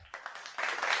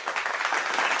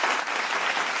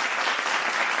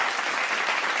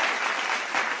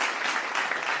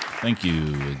Thank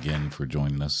you again for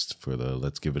joining us for the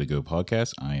Let's Give It a Go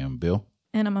podcast. I am Bill.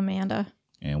 And I'm Amanda.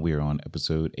 And we are on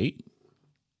episode 8.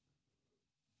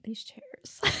 These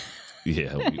chairs.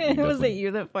 Yeah. Was it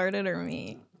you that farted or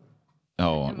me?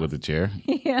 Oh, with the chair?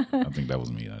 Yeah. I think that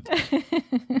was me.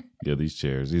 Yeah, these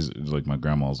chairs. These are like my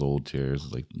grandma's old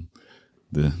chairs. Like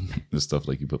the stuff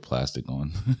like you put plastic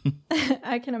on.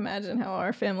 I can imagine how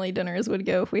our family dinners would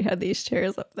go if we had these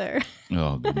chairs up there.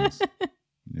 Oh, goodness.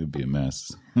 It'd be a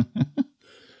mess.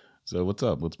 So what's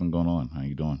up? What's been going on? How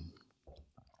you doing?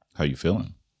 How you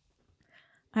feeling?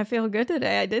 I feel good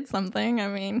today. I did something. I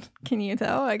mean, can you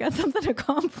tell? I got something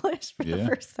accomplished for the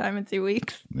first time in 2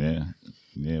 weeks. Yeah.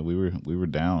 Yeah, we were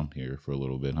down here for a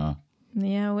little bit, huh?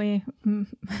 Yeah,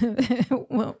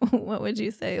 what would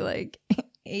you say? Like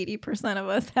 80% of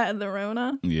us had the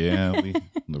Rona? Yeah,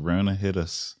 the Rona hit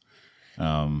us.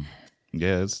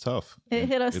 Yeah, it's tough. It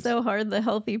hit us so hard the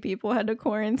healthy people had to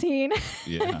quarantine.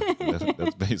 Yeah,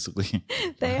 that's basically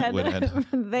they had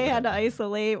to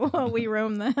isolate while we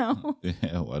roamed the house.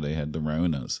 Yeah, while they had the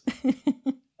Ronas.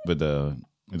 But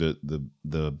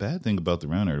the bad thing about the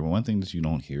Rona, one thing that you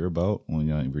don't hear about when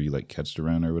you like catch the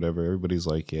Rona or whatever, everybody's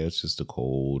like, yeah, it's just a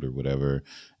cold or whatever,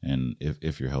 and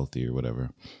if you're healthy or whatever.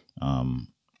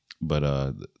 But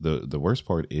the worst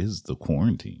part is the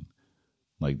quarantine.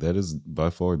 Like, that is by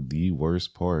far the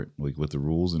worst part, like with the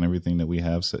rules and everything that we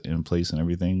have set in place and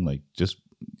everything. Like,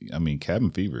 cabin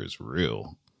fever is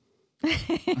real.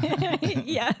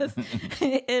 Yes,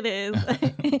 it is.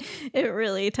 It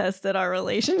really tested our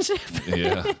relationship.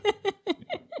 Yeah,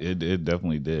 it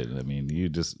definitely did. I mean, you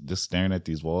just staring at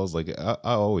these walls. Like I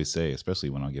always say, especially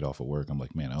when I get off of work, I'm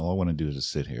like, man, all I want to do is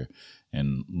just sit here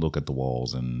and look at the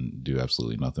walls and do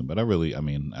absolutely nothing. But I run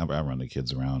the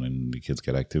kids around and the kids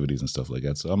get activities and stuff like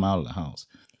that. So I'm out of the house.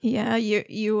 Yeah,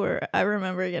 you were. I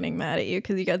remember getting mad at you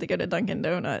because you got to go to Dunkin'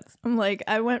 Donuts. I'm like,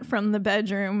 I went from the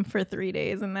bedroom for 3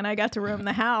 days and then I got to roam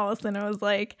the house, and it was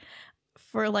like,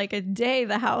 for like a day,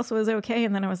 the house was okay.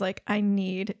 And then I was like, I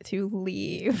need to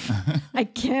leave. I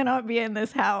cannot be in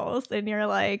this house. And you're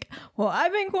like, well,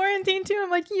 I've been quarantined too. I'm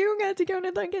like, you got to go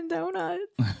to Dunkin'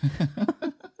 Donuts.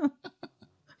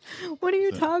 What are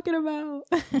you talking about?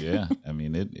 Yeah, I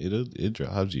mean, it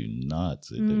drives you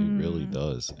nuts. It really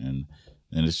does. And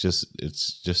it's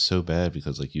just so bad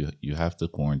because like you have to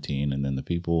quarantine, and then the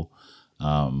people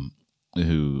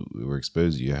who were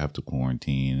exposed, you have to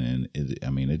quarantine, and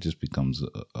it just becomes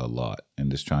a lot.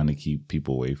 And just trying to keep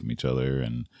people away from each other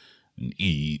and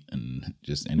eat and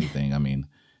just anything. I mean,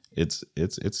 it's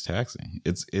taxing.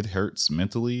 It hurts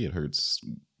mentally, it hurts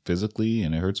physically,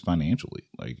 and it hurts financially.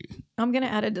 Like, I'm going to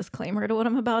add a disclaimer to what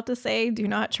I'm about to say. Do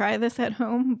not try this at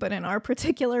home, but in our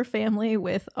particular family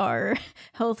with our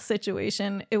health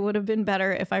situation, it would have been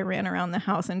better if I ran around the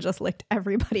house and just licked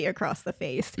everybody across the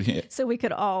face. Yeah. So we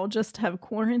could all just have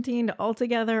quarantined all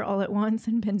together all at once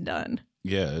and been done.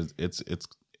 Yeah, it's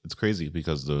crazy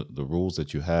because the rules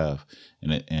that you have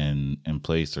in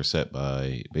place are set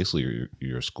by basically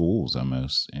your schools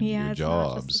almost, and your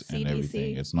jobs and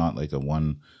everything. It's not like a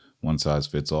one size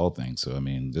fits all thing. So I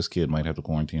mean, this kid might have to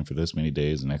quarantine for this many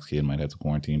days, the next kid might have to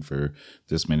quarantine for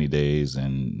this many days,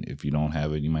 and if you don't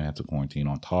have it, you might have to quarantine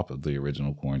on top of the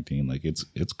original quarantine. Like,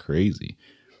 it's crazy.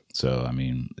 So I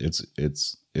mean,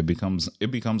 it becomes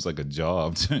like a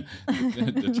job to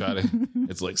try to.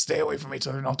 It's like, stay away from each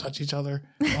other, don't touch each other,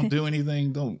 don't do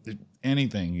anything, don't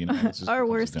anything. You know, our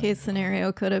worst case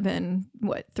scenario could have been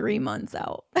 3 months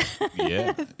out.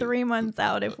 Yeah, 3 months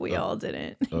out if we all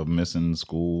didn't. Of missing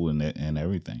school and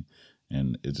everything,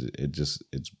 and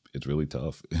it's really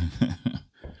tough.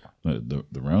 The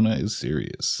Rona is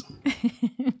serious.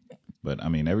 But I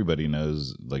mean, everybody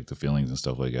knows like the feelings and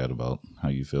stuff like that about how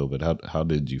you feel. But how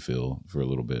did you feel for a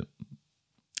little bit?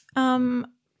 I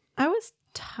was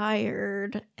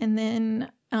tired, and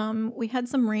then we had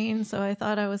some rain, so I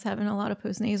thought I was having a lot of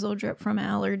postnasal drip from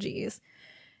allergies.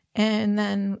 And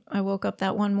then I woke up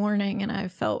that one morning and I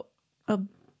felt a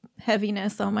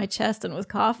heaviness on my chest and was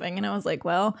coughing, and I was like,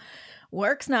 well,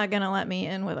 work's not going to let me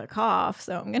in with a cough,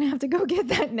 so I'm going to have to go get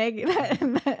that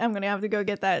I'm going to have to go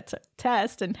get that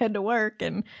test and head to work.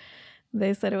 And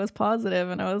they said it was positive,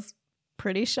 and I was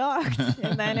pretty shocked.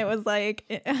 And then it was like,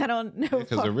 I don't know.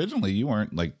 Because originally you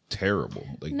weren't like terrible.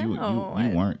 Like, no,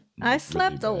 you weren't. I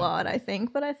slept really a lot, I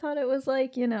think, but I thought it was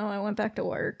like, I went back to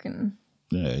work and.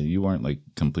 Yeah, you weren't like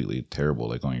completely terrible,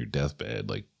 like on your deathbed,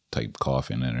 like type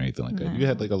coughing and anything like that. You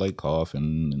had like a light cough,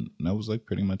 and that was like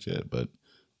pretty much it. But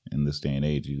in this day and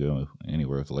age, you go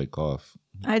anywhere with a light cough,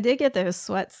 I did get those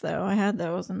sweats though. I had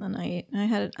those in the night.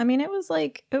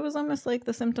 It was almost like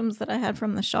the symptoms that I had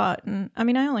from the shot. And I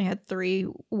mean, I only had 3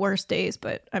 worse days,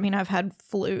 but I mean, I've had the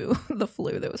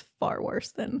flu that was far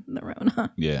worse than the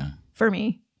Rona. Yeah. For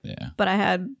me. Yeah. But I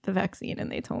had the vaccine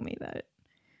and they told me that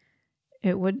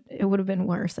it would have been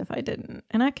worse if I didn't.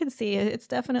 And I could see it. It's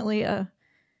definitely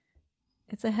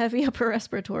it's a heavy upper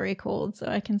respiratory cold. So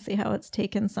I can see how it's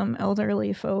taken some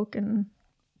elderly folk and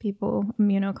people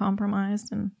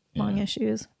immunocompromised and lung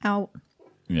issues out.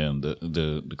 Yeah, and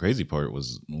the crazy part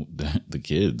was the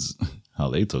kids, how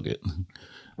they took it.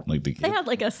 Like the kids, they had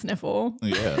like a sniffle.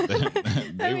 Yeah,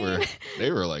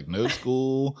 they were like, no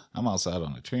school. I'm outside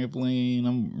on a trampoline.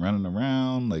 I'm running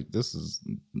around. Like this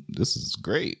is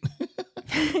great.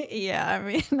 Yeah, I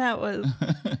mean that was,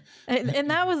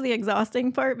 and that was the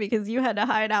exhausting part because you had to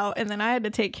hide out, and then I had to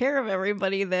take care of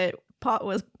everybody that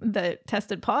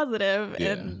tested positive,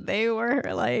 and they were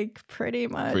like pretty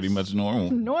much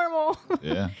normal.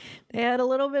 Yeah. They had a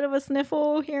little bit of a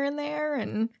sniffle here and there,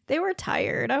 and they were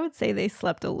tired. I would say they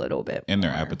slept a little bit and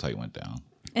more. Their appetite went down,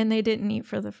 and they didn't eat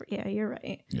for yeah, you're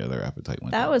right. Yeah, their appetite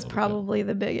went down. That was probably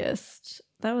the biggest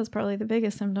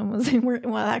symptom was they were,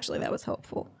 well, actually that was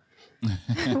helpful.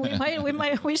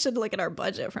 we should look at our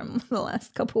budget from the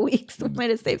last couple weeks. We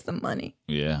might have saved some money.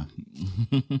 Yeah.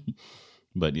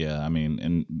 But yeah, I mean,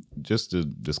 and just a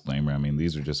disclaimer, I mean,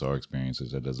 these are just our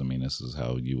experiences. That doesn't mean this is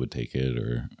how you would take it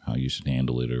or how you should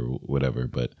handle it or whatever.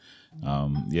 But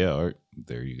yeah, Art,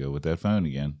 there you go with that phone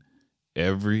again.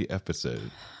 Every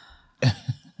episode.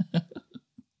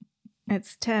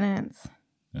 It's tenants.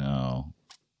 No.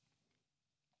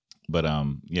 But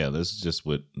yeah, this is just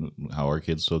how our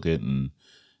kids took it and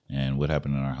what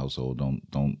happened in our household.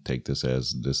 Don't take this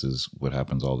as this is what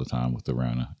happens all the time with the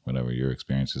Rona. Whatever your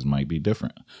experiences might be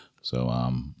different.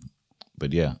 So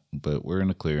but yeah, but we're in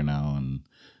the clear now, and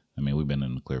I mean we've been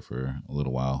in the clear for a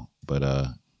little while. But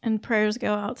and prayers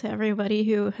go out to everybody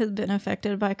who has been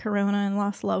affected by Corona and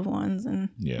lost loved ones and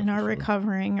are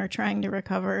recovering or trying to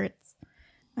recover.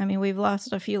 I mean, we've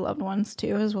lost a few loved ones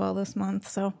too as well this month.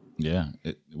 So yeah,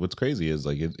 what's crazy is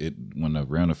like it when the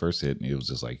Rona first hit, it was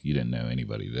just like you didn't know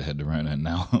anybody that had the Rona, and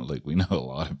now like we know a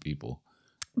lot of people.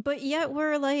 But yet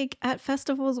we're like at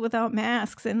festivals without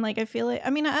masks, and like I feel like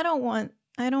I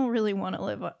don't really want to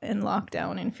live in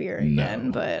lockdown in fear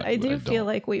again. But I do feel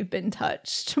like we've been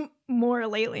touched more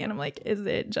lately, and I'm like, is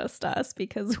it just us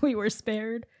because we were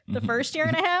spared the first year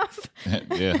and a half?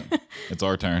 Yeah, it's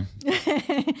our turn.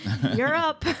 You're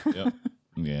up. Yep.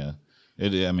 Yeah.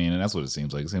 I mean, and that's what it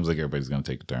seems like. It seems like everybody's going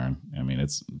to take a turn. I mean,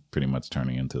 it's pretty much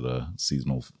turning into the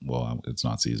seasonal. Well, it's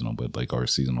not seasonal, but like our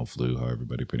seasonal flu, how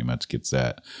everybody pretty much gets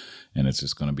that. And it's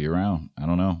just going to be around. I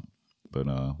don't know. But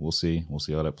we'll see. We'll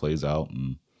see how that plays out.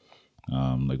 And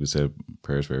like we said,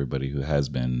 prayers for everybody who has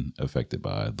been affected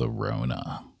by the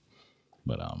Rona.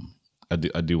 But I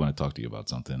do want to talk to you about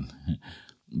something.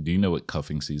 Do you know what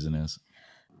cuffing season is?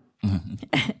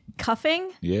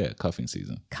 Cuffing? Yeah, cuffing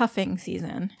season. Cuffing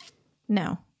season.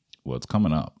 No. Well, it's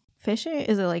coming up. Fishing?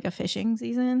 Is it like a fishing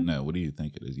season? No. What do you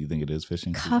think it is? You think it is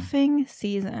fishing cuffing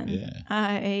season? Yeah.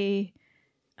 I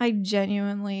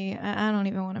genuinely, I don't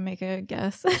even want to make a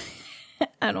guess.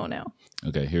 I don't know.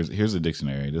 Okay, here's a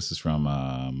dictionary. This is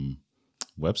from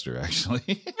Webster,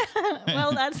 actually.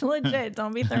 Well, that's legit.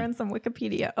 Don't be throwing some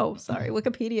Wikipedia. Oh, sorry.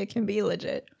 Wikipedia can be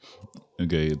legit.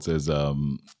 Okay, it says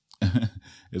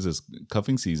it says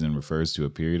cuffing season refers to a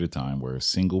period of time where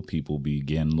single people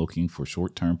begin looking for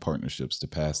short-term partnerships to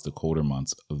pass the colder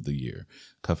months of the year.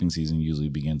 Cuffing season usually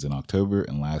begins in October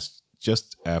and lasts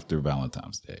just after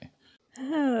Valentine's Day.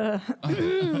 When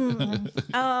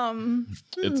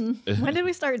did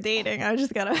we start dating? I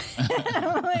just gotta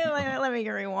let me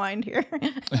rewind here.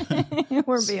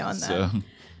 We're beyond that. So,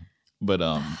 but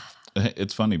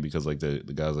it's funny because like the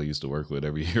guys I used to work with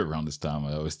every year around this time,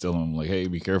 I always tell them like, "Hey,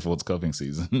 be careful, it's cuffing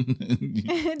season."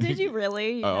 Did you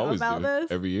really know about this?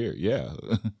 Every year, yeah.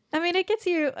 I mean, it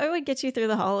would get you through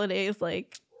the holidays,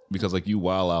 like. Because like you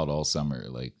while out all summer,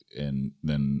 like, and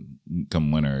then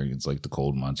come winter, it's like the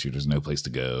cold months. There's no place to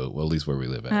go. Well, at least where we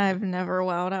live at. I've never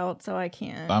wowed out, so I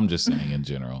can't. I'm just saying in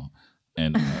general.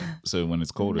 And so when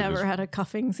it's colder, never had a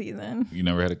cuffing season. You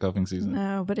never had a cuffing season?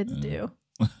 No, but it's due.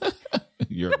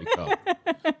 You're already cuffed.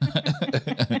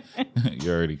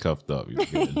 You're already cuffed up. You're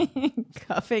good.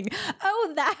 Cuffing.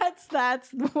 Oh,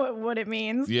 that's what it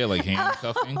means. Yeah, like hand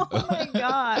cuffing. Oh my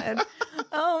god.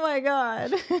 Oh my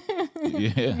god.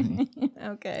 Yeah.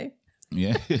 Okay.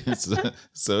 Yeah.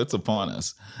 So it's upon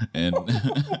us, and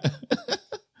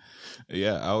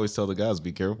yeah, I always tell the guys,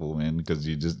 be careful, man, because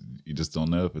you just don't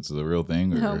know if it's the real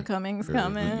thing. Homecoming's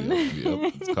coming.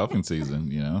 It's cuffing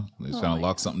season, you know. They're trying to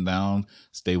lock something down,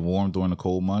 stay warm during the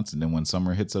cold months, and then when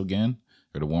summer hits again,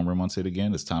 or the warmer months hit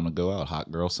again, it's time to go out.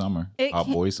 Hot girl summer. Hot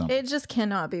boy summer. It just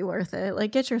cannot be worth it.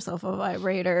 Like, get yourself a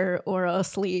vibrator or a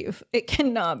sleeve. It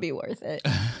cannot be worth it.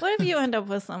 What if you end up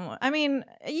with someone? I mean,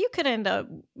 you could end up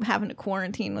having to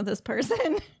quarantine with this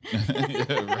person.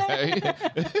 Right?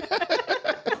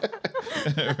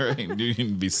 Right.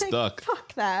 You'd be stuck.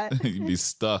 Fuck that. You'd be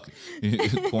stuck.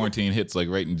 Quarantine hits like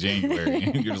right in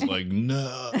January. You're just like,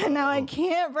 no. And now I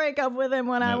can't break up with him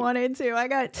when I wanted to. I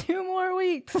got 2 more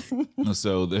weeks.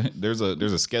 So there's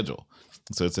a schedule.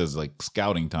 So it says like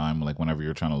scouting time, like whenever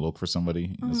you're trying to look for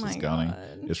somebody. This is scouting.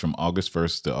 God. It's from August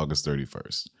 1st to August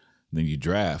 31st. Then you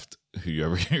draft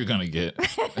whoever you're going to get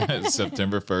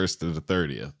September 1st to the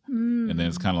 30th. And then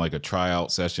it's kind of like a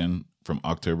tryout session from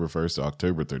October 1st to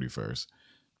October 31st.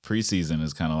 Preseason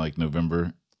is kind of like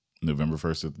November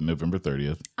 1st to November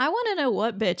 30th. I want to know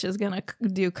what bitch is going to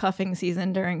do cuffing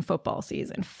season during football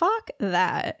season. Fuck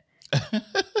that.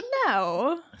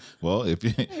 No. Well, if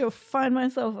you I'll find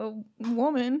myself a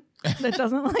woman that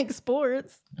doesn't like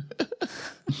sports.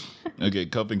 Okay,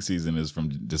 cuffing season is from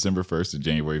December 1st to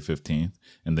January 15th,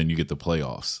 and then you get the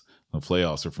playoffs. The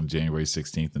playoffs are from January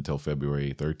 16th until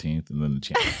February 13th, and then the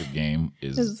championship game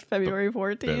is February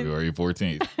 14th. February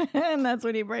 14th. And that's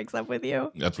when he breaks up with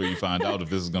you. That's where you find out if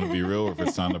this is going to be real or if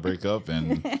it's time to break up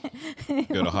and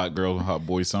go to hot girl, hot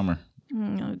boy summer.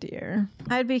 Oh, dear.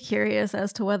 I'd be curious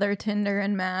as to whether Tinder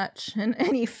and Match and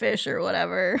any fish or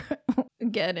whatever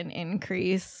get an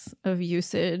increase of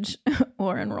usage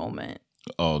or enrollment.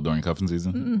 Oh, during cuffing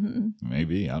season? Mm-hmm.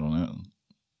 Maybe. I don't know.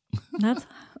 That's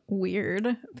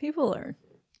weird. People are.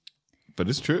 But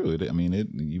it's true.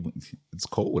 It's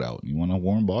cold out. You want a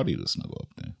warm body to snuggle up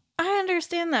there. I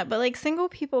understand that. But like single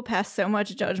people pass so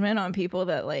much judgment on people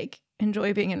that like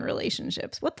enjoy being in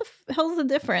relationships. What the hell's the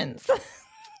difference?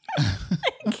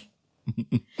 Like,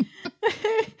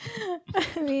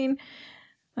 I mean,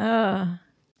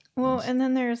 well, and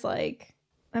then there's like,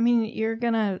 I mean, you're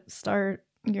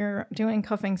doing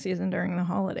cuffing season during the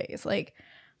holidays. Like,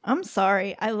 I'm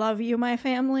sorry. I love you, my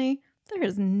family.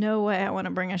 There's no way I want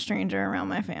to bring a stranger around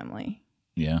my family.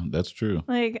 Yeah, that's true.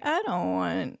 Like, I don't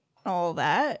want all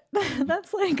that.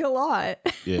 That's like a lot.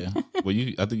 Yeah. Well,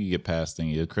 I think you get past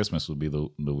Christmas would be the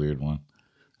weird one.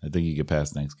 I think you get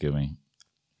past Thanksgiving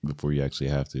before you actually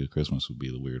have to. Christmas would be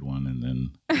the weird one, and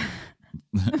then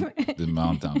then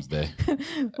Valentine's Day.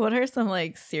 What are some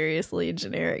like seriously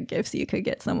generic gifts you could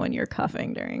get someone you're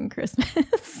cuffing during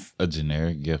Christmas? A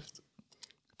generic gift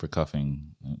for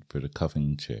the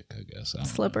cuffing chick, I guess.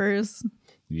 Slippers.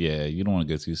 Yeah, you don't want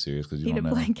to get too serious because you don't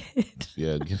know. Blanket.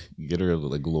 Yeah, get her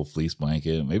like a little fleece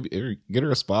blanket. Maybe get her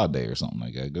a spa day or something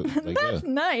like that. That's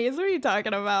nice. What are you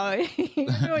talking about?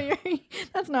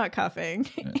 That's not cuffing.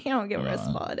 You don't give her a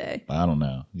spa day. I don't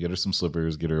know. Get her some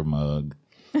slippers. Get her a mug.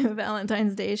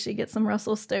 Valentine's Day, she gets some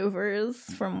Russell Stovers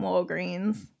from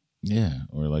Walgreens. Yeah,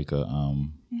 or like a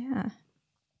Yeah.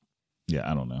 Yeah,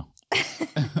 I don't know.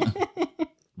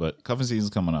 But cuffing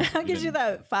season's coming up. I'll get you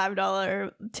that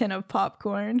 $5 tin of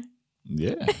popcorn.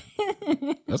 Yeah.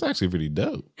 That's actually pretty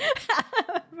dope.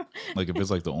 Like if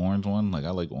it's like the orange one, like I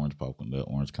like orange popcorn, the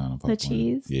orange kind of popcorn. The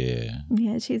cheese? Yeah.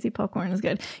 Yeah, cheesy popcorn is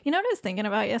good. You know what I was thinking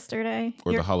about yesterday?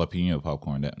 Or the jalapeno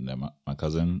popcorn that my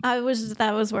cousin. That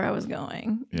was where I was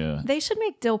going. Yeah. They should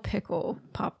make dill pickle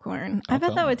popcorn. I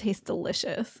bet that would taste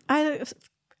delicious.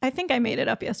 I think I made it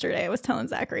up yesterday. I was telling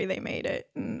Zachary they made it,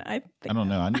 and I don't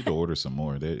know. I need to order some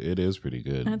more. It is pretty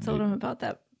good. I told him about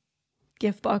that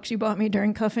gift box you bought me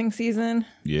during cuffing season.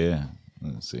 Yeah.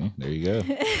 Let's see. There you go.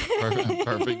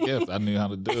 Perfect gift. I knew how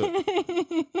to do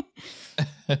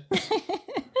it.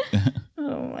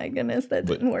 Oh my goodness, that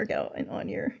didn't work out on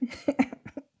your.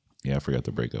 Yeah, I forgot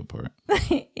the breakup part.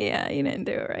 Yeah, you didn't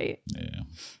do it right. Yeah,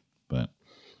 but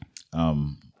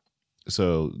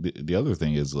so the other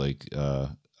thing is like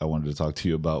I wanted to talk to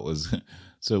you about was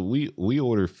so we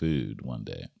order food one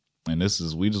day, and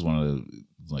we just want to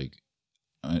like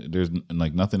there's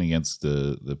like nothing against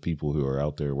the people who are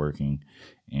out there working,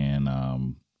 and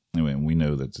anyway, we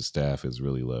know that the staff is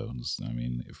really low. I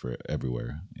mean, for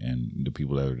everywhere, and the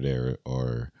people that are there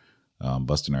are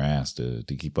busting their ass to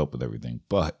keep up with everything.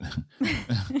 But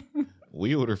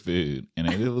we order food, and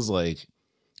it was like,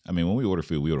 I mean, when we order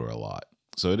food, we order a lot.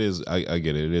 So it is, I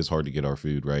get it. It is hard to get our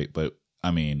food right, but I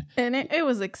mean, and it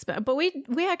was expensive, but we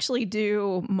actually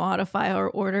do modify our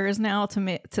orders now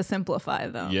to simplify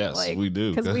them. Yes, we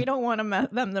do, because we don't want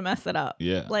them to mess it up.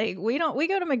 Yeah, like we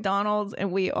go to McDonald's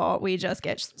and we just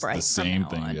get Sprite. It's the same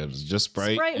thing. Yeah, it's just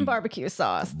Sprite and barbecue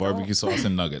sauce. Sauce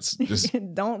and nuggets. Just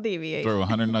don't deviate. Throw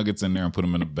 100 nuggets in there and put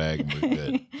them in a bag, and we're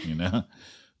good. You know.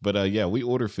 But yeah, we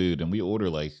order food, and we order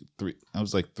like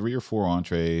 3 or 4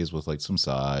 entrees with like some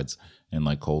sides and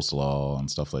like coleslaw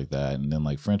and stuff like that, and then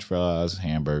like French fries,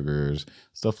 hamburgers,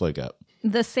 stuff like that.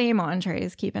 The same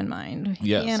entrees, keep in mind.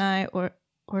 Yes. He and I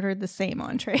ordered the same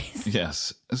entrees.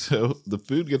 Yes. So the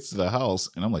food gets to the house,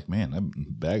 and I'm like, man,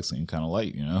 that bag seemed kind of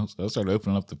light, you know? So I started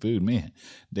opening up the food. Man,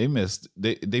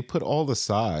 they put all the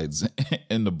sides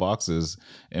in the boxes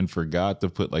and forgot to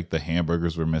put like the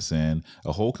hamburgers were missing.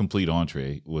 A whole complete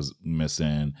entree was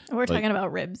missing. We're talking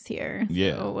about ribs here. So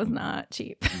yeah. It was not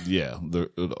cheap. Yeah.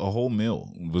 A whole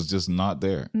meal was just not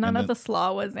there. None of the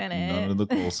slaw was in it. None of the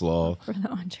coleslaw. For the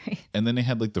entree. And then they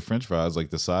had like the French fries,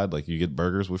 like the side, like you get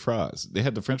burgers with fries. They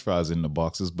had the French fries in the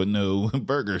boxes, but no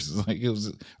burgers. Like it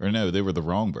was, or no, they were the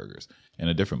wrong burgers in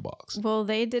a different box. Well,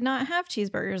 they did not have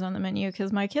cheeseburgers on the menu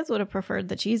because my kids would have preferred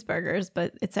the cheeseburgers,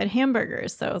 but it said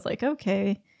hamburgers. So I was like,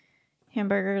 okay,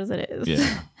 hamburgers it is.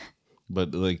 Yeah.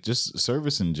 But like just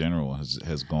service in general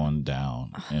has gone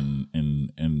down, and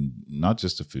not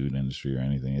just the food industry or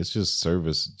anything. It's just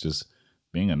service, just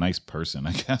being a nice person,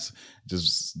 I guess.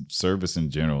 Just service in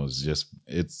general is just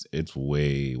it's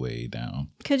way, way down.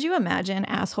 Could you imagine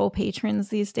asshole patrons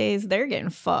these days? They're getting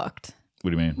fucked.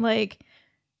 What do you mean? Like,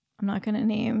 I'm not going to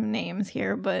name names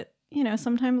here, but you know,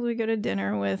 sometimes we go to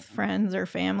dinner with friends or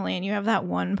family, and you have that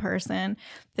one person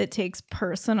that takes it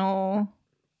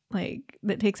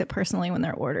personally when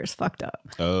their order's fucked up.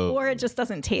 Oh. Or it just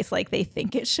doesn't taste like they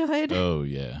think it should. Oh,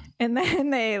 yeah. And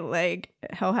then they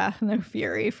hell have no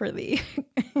fury for the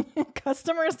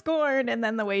customer scorned, and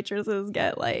then the waitresses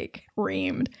get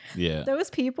reamed. Yeah. Those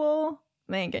people,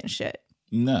 they ain't getting shit.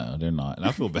 No, they're not. And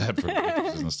I feel bad for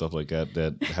waitresses and stuff like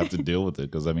that have to deal with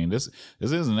it. Because, I mean, this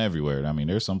isn't everywhere. I mean,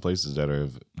 there's some places that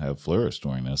have flourished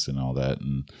during this and all that.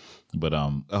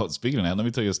 But speaking of that, let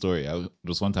me tell you a story.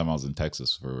 Just one time I was in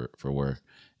Texas for work,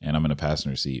 and I'm in a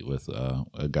passenger seat with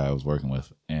a guy I was working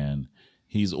with, and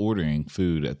he's ordering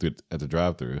food at the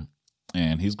drive-thru,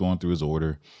 and he's going through his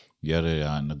order,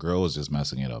 and the girl is just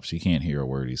messing it up. She can't hear a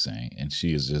word he's saying, and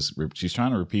she's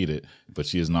trying to repeat it, but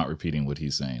she is not repeating what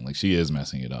he's saying. Like, she is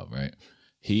messing it up, right?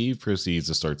 He proceeds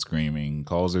to start screaming,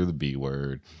 calls her the B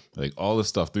word, like all this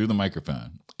stuff through the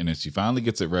microphone. And then she finally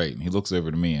gets it right. And he looks over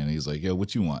to me and he's like, yo,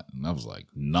 what you want? And I was like,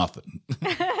 nothing.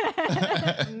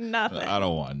 Nothing. I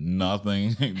don't want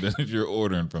nothing that you're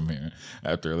ordering from here.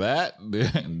 After that,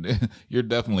 you're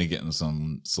definitely getting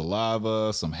some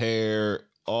saliva, some hair,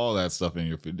 all that stuff in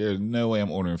your food. There's no way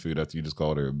I'm ordering food after you just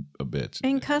called her a bitch.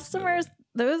 And customers,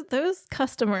 those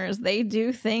customers, they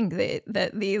do think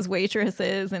that these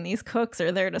waitresses and these cooks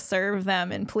are there to serve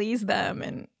them and please them.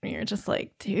 And you're just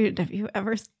like, dude, have you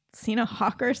ever seen a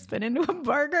hawker spit into a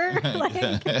burger?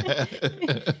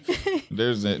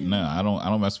 No, I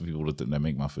don't mess with people that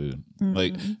make my food. Mm-hmm.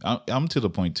 Like I'm to the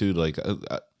point too. Like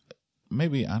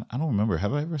maybe I don't remember.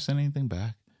 Have I ever sent anything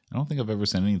back? I don't think I've ever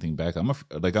sent anything back. I'm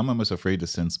almost afraid to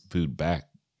send food back,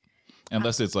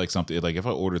 unless it's like something like if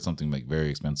I ordered something like very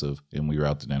expensive and we were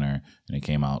out to dinner and it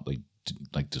came out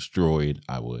like destroyed,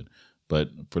 I would. But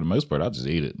for the most part, I'll just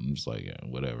eat it. I'm just like, yeah,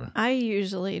 whatever. I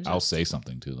usually I'll say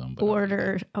something to them. But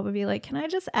I would be like, can I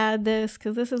just add this?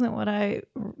 Because this isn't what I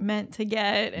meant to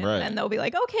get. And then they'll be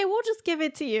like, okay, we'll just give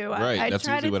it to you. I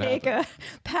try to take a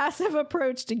passive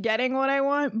approach to getting what I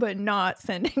want, but not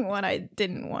sending what I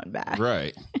didn't want back.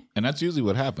 Right. And that's usually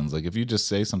what happens. Like if you just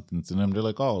say something to them, they're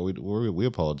like, oh, we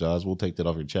apologize. We'll take that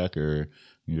off your check, or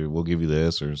we'll give you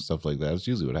this or stuff like that. That's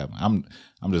usually what happens.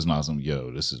 I'm just not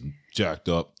this is jacked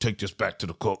up. Take this back to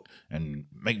the cook and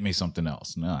make me something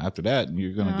else. No, after that,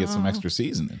 you're going to get some extra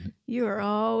seasoning. You are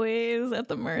always at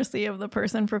the mercy of the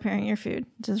person preparing your food.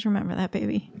 Just remember that,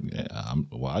 baby. Yeah,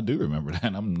 I do remember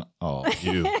that.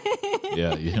 You.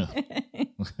 Yeah.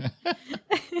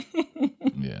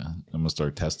 Yeah, I'm going to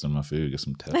start testing my food, get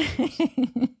some tests.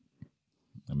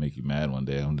 I make you mad one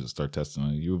day. I'm just start testing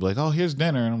it. You would be like, oh, here's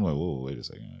dinner. And I'm like, whoa, wait a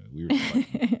second. We were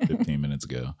like 15 minutes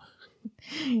ago.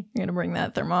 You're going to bring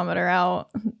that thermometer out.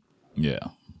 Yeah,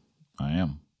 I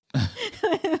am.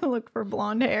 Look for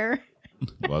blonde hair.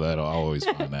 Well, I'll always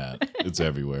find that. It's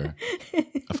everywhere.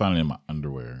 I found it in my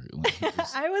underwear.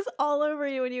 I was all over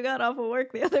you when you got off of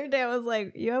work the other day. I was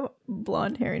like, you have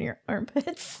blonde hair in your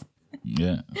armpits.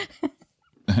 Yeah.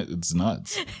 It's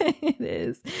nuts. It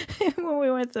is. When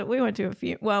we went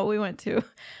to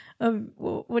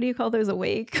what do you call those,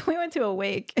 awake? We went to a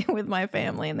wake with my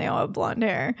family and they all have blonde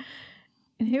hair.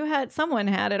 And someone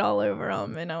had it all over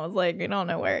them. And I was like, I don't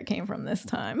know where it came from this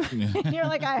time. And you're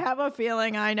like, I have a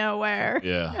feeling I know where.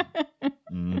 Yeah.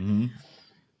 Mm-hmm.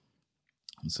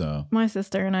 So my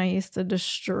sister and I used to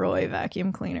destroy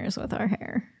vacuum cleaners with our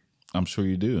hair. I'm sure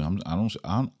you do.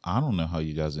 I don't know how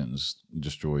you guys didn't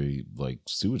destroy like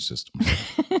sewage systems.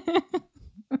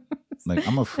 Like,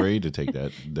 I'm afraid to take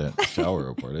that shower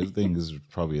apart. That thing is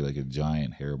probably like a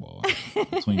giant hairball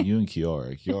between you and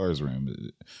Kiara. Kiara's room,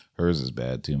 hers is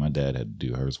bad too. My dad had to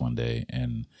do hers one day,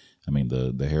 and I mean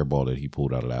the hairball that he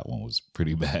pulled out of that one was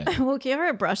pretty bad. Well,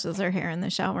 Kiara brushes her hair in the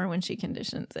shower when she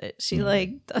conditions it. She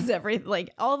like does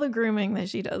all the grooming that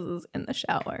she does is in the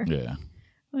shower. Yeah.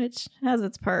 Which has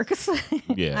its perks.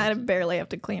 Yeah. I barely have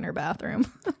to clean her bathroom.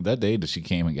 That day that she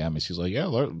came and got me, she's like, yeah,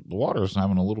 the water's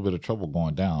having a little bit of trouble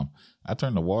going down. I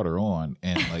turned the water on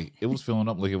and like it was filling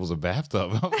up like it was a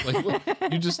bathtub. I was like,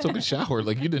 what? You just took a shower.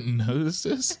 Like, you didn't notice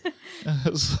this?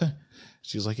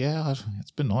 She's like, yeah,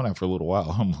 it's been on that for a little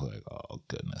while. I'm like, oh,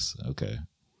 goodness. Okay.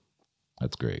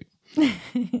 That's great.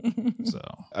 So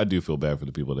I do feel bad for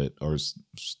the people that are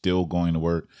still going to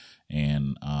work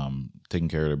and taking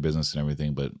care of their business and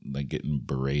everything, but like getting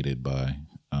berated by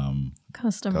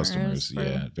customers.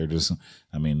 Yeah, they're just,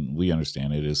 I mean, we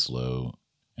understand it is slow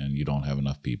and you don't have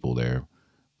enough people there,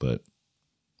 but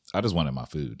I just wanted my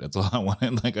food. That's all I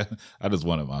wanted. Like, I just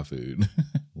wanted my food,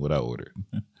 what I ordered.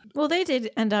 Well, they did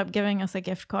end up giving us a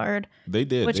gift card. They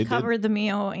did. Which covered the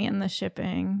meal and the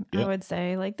shipping, yep. I would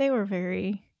say. Like, they were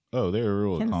very... Oh, they were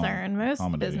real concerned. Most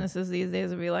businesses these days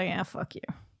would be like, yeah, fuck you.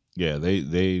 Yeah,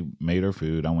 they made our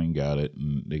food. I went and got it,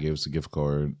 and they gave us a gift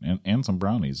card and some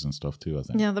brownies and stuff too, I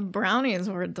think. Yeah, the brownies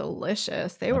were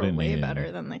delicious. They were way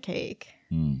better than the cake.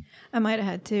 I might have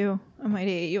had two. I might have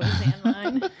ate you a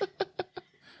sandmine.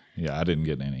 Yeah, I didn't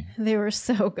get any. They were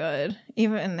so good.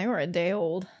 Even they were a day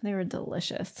old. They were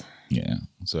delicious. Yeah.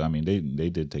 So, I mean, they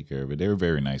did take care of it. They were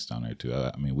very nice down there too.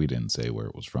 I mean, we didn't say where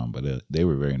it was from, but they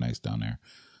were very nice down there.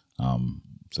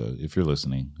 So if you're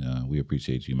listening, we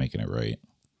appreciate you making it right.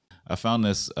 I found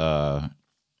this the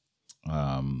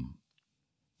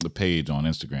page on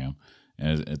Instagram,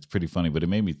 and it's pretty funny, but it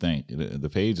made me think. The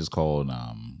page is called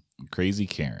Crazy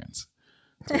Karens.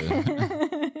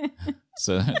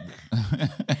 So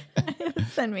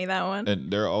send me that one.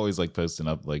 And they're always like posting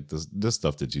up like this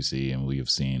stuff that you see and we have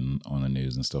seen on the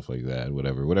news and stuff like that.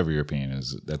 Whatever your opinion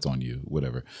is, that's on you.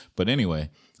 Whatever. But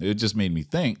anyway, it just made me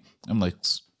think. I'm like,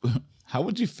 how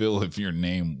would you feel if your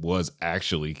name was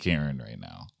actually Karen right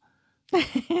now?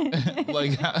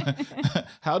 Like,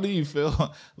 how do you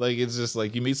feel? Like, it's just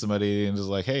like you meet somebody and just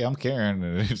like, hey, I'm Karen,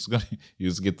 and you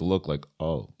just get the look like,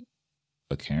 oh,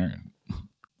 a Karen.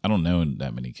 I don't know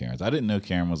that many Karens. I didn't know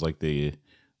Karen was like the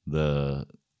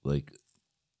like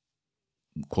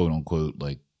quote unquote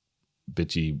like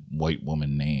bitchy white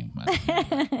woman name.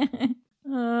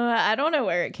 I don't know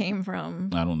where it came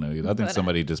from. I don't know either. I think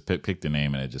somebody just picked a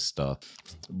name and it just stuck.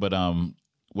 But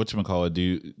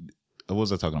whatchamacallit, what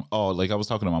was I talking about? Oh, like I was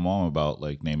talking to my mom about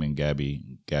like naming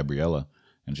Gabby Gabriella.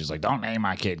 And she's like, don't name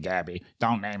my kid Gabby.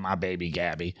 Don't name my baby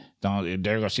Gabby.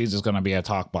 She's just going to be a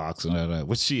talk box.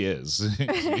 Which she is.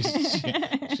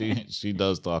 she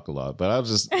does talk a lot. But I was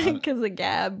just... Because of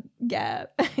Gab.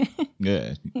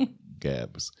 Yeah,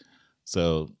 Gabs.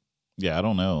 So, yeah, I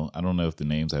don't know. I don't know if the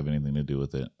names have anything to do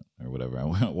with it or whatever. I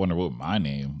wonder what my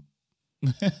name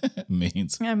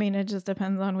means. I mean, it just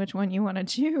depends on which one you want to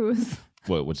choose.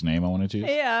 Which name I want to choose?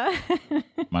 Yeah.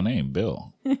 My name,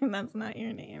 Bill. That's not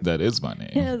your name. That is my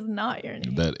name. It is not your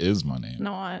name. That is my name. It's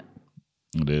not.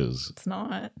 It is. It's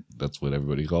not. That's what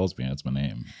everybody calls me. That's my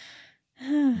name.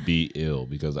 Be ill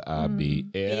because I be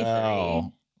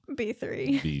ill.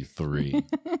 B3.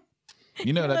 B3.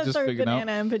 You know what I just figured out?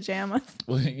 Banana in pajamas.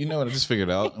 Well, you know what I just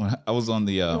figured out? When I was on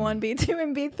the... B1, B2,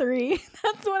 and B3.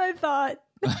 That's what I thought.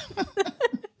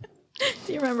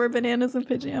 Do you remember Bananas in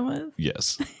Pajamas?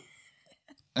 Yes.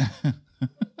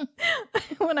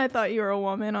 When I thought you were a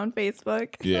woman on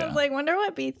Facebook. Yeah. I was like, wonder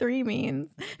what B3 means.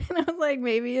 And I was like,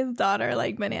 maybe his daughter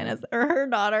like bananas, or her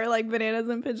daughter like bananas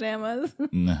in pajamas.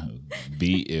 No.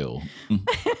 Be ill.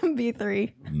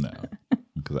 B3. No.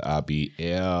 Because I be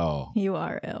ill. You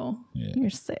are ill. Yeah. You're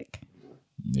sick.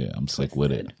 Yeah, I'm sick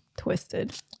with it.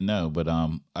 Twisted. No, but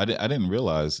I didn't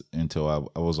realize until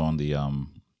I was on the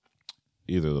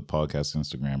either the podcast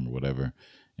Instagram or whatever,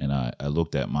 and I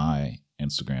looked at my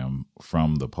Instagram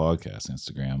from the podcast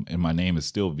Instagram, and my name is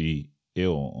still Be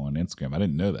Ill on Instagram. I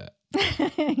didn't know that.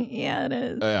 Yeah, it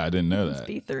is. Yeah, I didn't know that.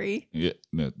 It's B3. Yeah,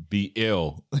 no, Be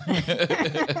Ill.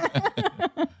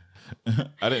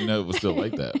 I didn't know it was still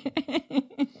like that.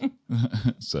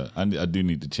 So I do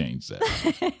need to change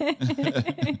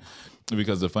that.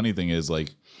 Because the funny thing is, like,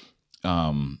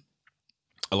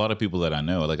 a lot of people that I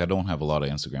know, like, I don't have a lot of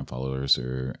Instagram followers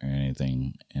or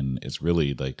anything, and it's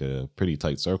really like a pretty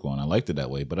tight circle, and I liked it that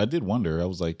way. But I did wonder, I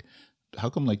was like, how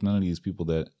come like none of these people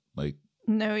that like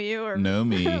know you or know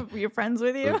me, you're friends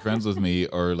with you, or friends with me,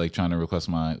 or like trying to request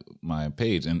my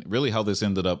page? And really, how this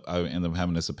ended up, I ended up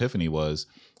having this epiphany was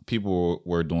people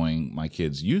were doing my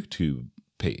kid's YouTube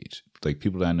page. Like,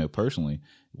 people that I know personally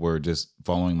were just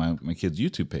following my kid's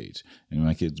YouTube page, and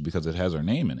my kids, because it has our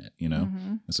name in it, you know?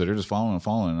 Mm-hmm. And so they're just following.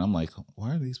 And I'm like,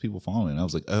 why are these people following? And I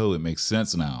was like, oh, it makes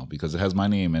sense now because it has my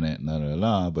name in it,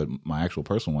 but my actual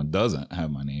personal one doesn't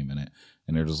have my name in it.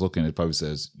 And they're just looking, it probably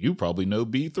says, you probably know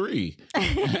B3.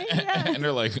 And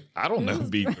they're like, I don't know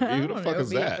B3. Who the fuck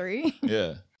is B3? That?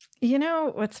 Yeah. You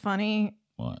know what's funny?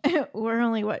 What? We're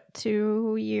only,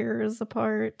 2 years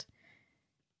apart?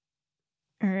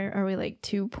 Or are we like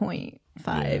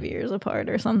 2.5 years apart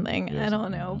or something? Yeah, I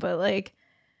don't know. But like,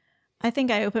 I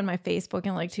think I opened my Facebook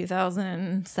in like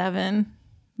 2007.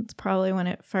 It's probably when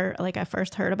I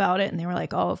first heard about it. And they were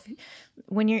like, oh,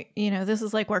 when you're, this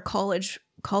is like where college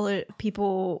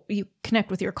people, you connect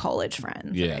with your college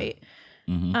friends, right?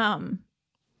 Mm-hmm.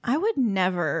 I would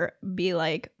never be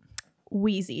like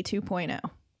Wheezy 2.0.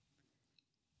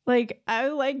 Like, I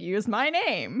would like use my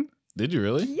name. Did you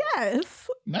really? Yes.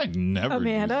 I never.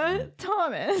 Amanda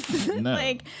Thomas. No.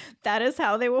 Like, that is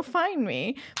how they will find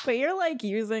me. But you're like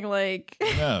using like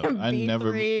no, B3. I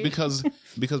never, because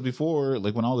before,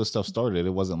 like, when all this stuff started, it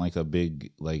wasn't like a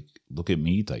big like look at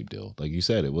me type deal. Like you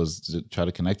said, it was to try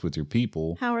to connect with your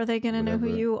people. How are they going to know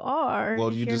who you are? Well,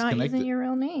 if you're not using your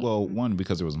real name. Well, one,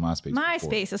 because there was MySpace.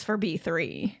 MySpace is for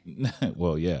B3.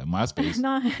 Well, yeah, MySpace.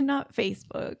 not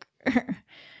Facebook.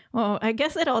 Well, I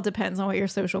guess it all depends on what your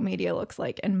social media looks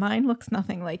like, and mine looks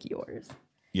nothing like yours.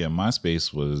 Yeah,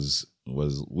 MySpace was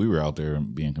we were out there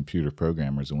being computer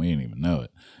programmers, and we didn't even know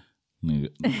it.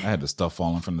 I had the stuff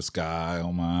falling from the sky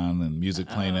on mine, and music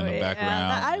playing in the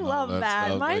background. I love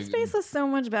that. MySpace was so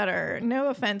much better. No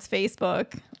offense,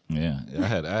 Facebook. Yeah, I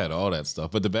had all that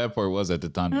stuff. But the bad part was, at the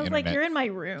time, I was like, you're in my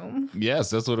room. Yes,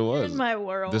 that's what it was. You're in my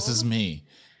world. This is me.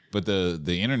 But the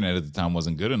internet at the time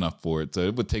wasn't good enough for it. So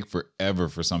it would take forever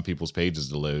for some people's pages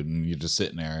to load. And you're just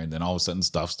sitting there, and then all of a sudden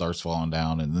stuff starts falling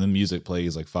down, and then the music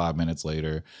plays like 5 minutes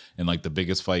later. And like the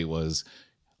biggest fight was,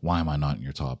 why am I not in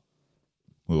your top?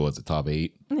 What was it, top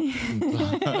 8? You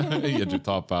had your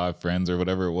top 5 friends or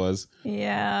whatever it was.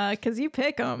 Yeah, because you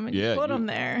pick them and you put them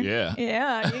there. Yeah.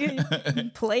 Yeah, you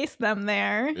place them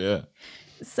there. Yeah.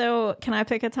 So can I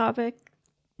pick a topic?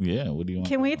 Yeah, what do you want?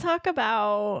 Can we talk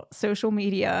about social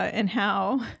media and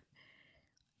how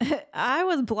I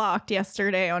was blocked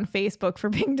yesterday on Facebook for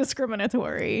being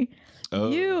discriminatory? Oh.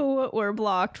 You were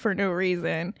blocked for no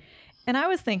reason. And I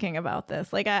was thinking about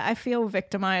this. Like, I feel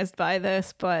victimized by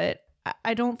this, but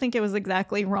I don't think it was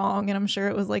exactly wrong. And I'm sure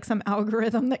it was like some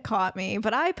algorithm that caught me.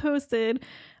 But I posted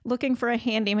looking for a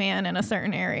handyman in a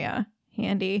certain area.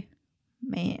 Handy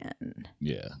man.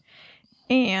 Yeah.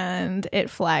 And it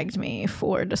flagged me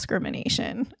for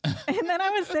discrimination. And then I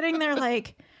was sitting there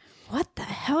like, what the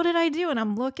hell did I do? And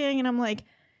I'm looking and I'm like,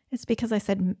 it's because I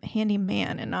said handy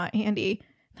man and not handy.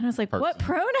 And I was like, person. What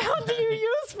pronoun do you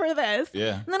use for this?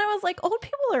 Yeah. And then I was like, old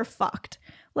people are fucked.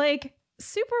 Like,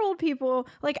 super old people.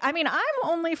 Like, I mean, I'm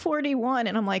only 41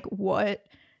 and I'm like, what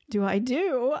do? I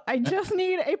just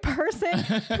need a person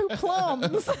who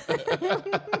plumbs.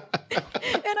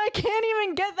 And I can't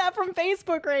even get that from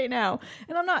Facebook right now.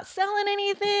 And I'm not selling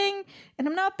anything and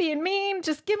I'm not being mean.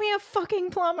 Just give me a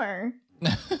fucking plumber.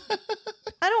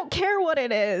 I don't care what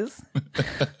it is.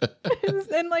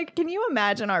 And like, can you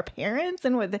imagine our parents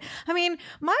and what I mean,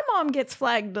 my mom gets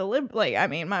flagged deliberately. I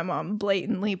mean, my mom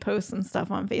blatantly posts some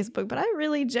stuff on Facebook, but I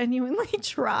really genuinely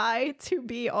try to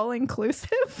be all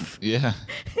inclusive. Yeah.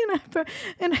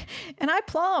 And I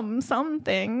plumb some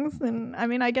things. And I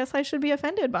mean, I guess I should be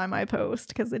offended by my post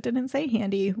because it didn't say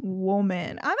handy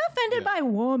woman. I'm offended by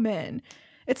woman.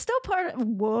 It's still part of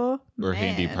woman. Or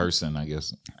handy person, I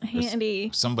guess.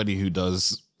 Handy. Somebody who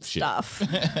does stuff.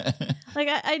 Like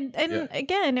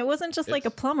again, it wasn't just like a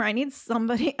plumber. I need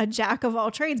somebody, a jack of all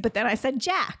trades. But then I said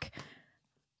Jack.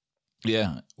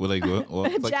 Yeah. Well,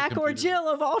 Jack or Jill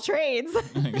of all trades.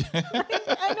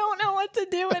 I don't know what to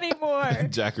do anymore.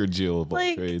 Jack or Jill of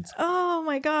all trades. Oh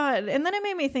my God. And then it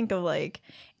made me think of like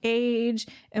age,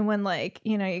 and when like,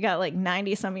 you know, you got like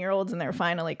 90 some year olds and they're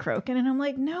finally croaking, and I'm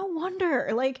like, no wonder.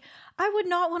 Like, I would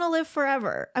not want to live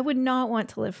forever. I would not want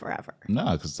to live forever.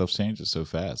 No, because stuff changes so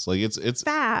fast. Like it's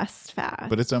fast.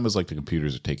 But it's almost like the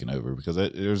computers are taking over, because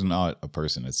there's not a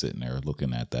person that's sitting there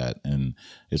looking at that, and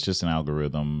it's just an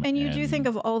algorithm. And you do think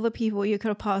of all the people you could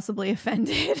have possibly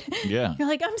offended. Yeah. You're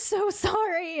like, I'm so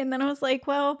sorry. And then I was like,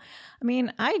 well, I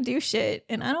mean, I do shit,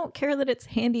 and I don't care that it's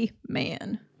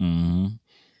handyman. Mm-hmm.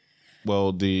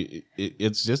 Well,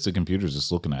 it's just the computer's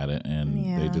just looking at it,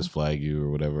 and they just flag you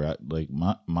or whatever.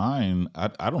 Mine,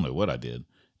 I don't know what I did.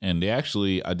 And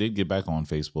I did get back on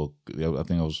Facebook. I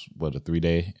think I was, a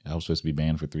 3-day? I was supposed to be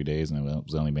banned for 3 days, and I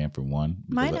was only banned for 1.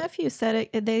 My nephew said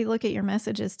they look at your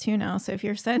messages too now. So if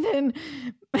you're sending,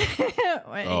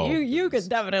 you could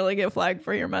definitely get flagged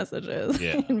for your messages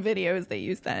and videos that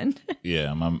you send.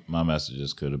 Yeah, my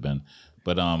messages could have been.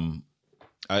 But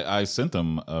I sent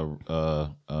them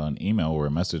an email or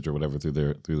a message or whatever through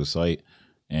the site,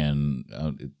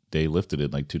 and they lifted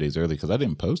it like 2 days early because I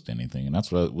didn't post anything, and that's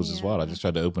what was just wild. I just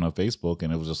tried to open up Facebook,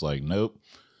 and it was just like, nope,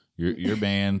 you're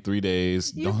banned 3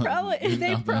 days. They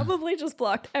probably just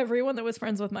blocked everyone that was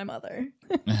friends with my mother.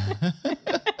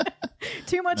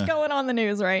 Too much going on the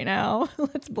news right now.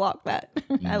 Let's block that.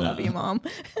 I love you, Mom.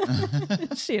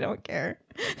 She don't care.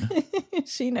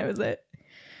 She knows it.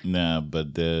 Nah,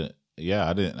 but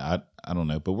I don't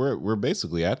know, but we're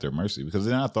basically at their mercy, because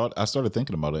then I started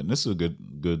thinking about it, and this is a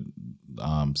good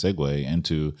segue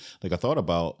into, like, I thought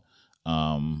about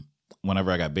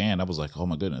whenever I got banned, I was like, oh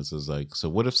my goodness, it's like, so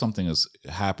what if something is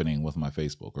happening with my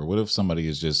Facebook, or what if somebody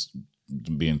is just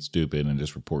being stupid and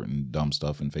just reporting dumb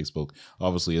stuff, and Facebook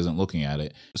obviously isn't looking at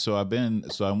it. So I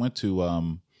went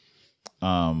to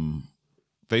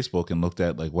Facebook and looked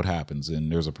at like what happens, and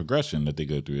there's a progression that they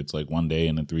go through. It's like 1 day,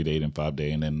 and then 3 day, and 5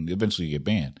 day, and then eventually you get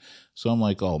banned. So I'm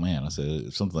like, oh man, I said,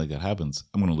 if something like that happens,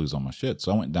 I'm going to lose all my shit.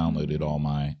 So I went and downloaded all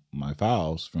my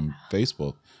files from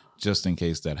Facebook just in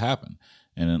case that happened.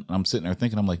 And I'm sitting there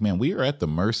thinking, I'm like, man, we are at the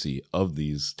mercy of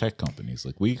these tech companies.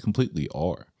 Like, we completely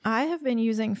are. I have been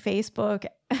using Facebook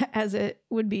as it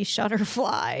would be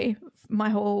Shutterfly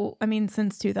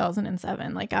since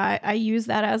 2007. Like, I use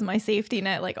that as my safety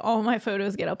net. Like, all my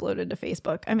photos get uploaded to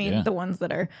Facebook. I mean, the ones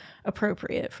that are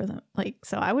appropriate for them. Like,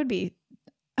 so I would be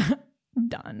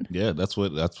done. Yeah, that's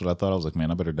what I thought. I was like,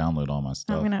 man, I better download all my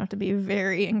stuff. I'm going to have to be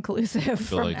very inclusive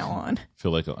from now on.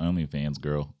 Feel like an OnlyFans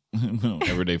girl.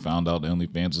 Whenever they found out the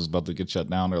OnlyFans was about to get shut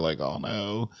down, they're like, oh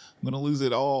no, I'm going to lose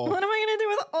it all. What am I going to do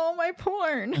with all my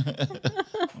porn?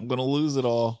 I'm going to lose it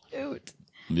all. Shoot.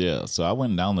 Yeah, so I went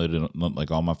and downloaded like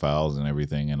all my files and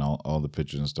everything, and all the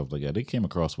pictures and stuff like that. It came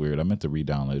across weird. I meant to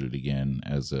re-download it again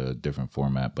as a different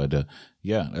format, but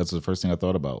yeah, that's the first thing I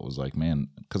thought about, was like, man,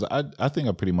 because I think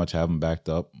I pretty much have them backed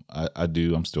up. I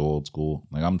do. I'm still old school.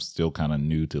 Like, I'm still kind of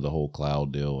new to the whole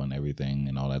cloud deal and everything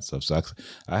and all that stuff. So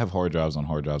I have hard drives on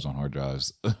hard drives on hard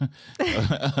drives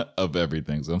of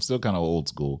everything. So I'm still kind of old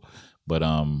school, but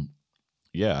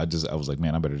yeah, I was like,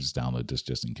 man, I better just download this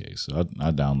just in case. So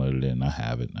I downloaded it, and I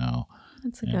have it now.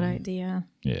 That's a good idea.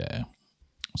 Yeah.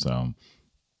 So,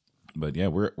 but yeah,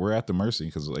 we're at the mercy,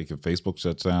 because like if Facebook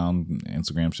shuts down,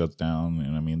 Instagram shuts down,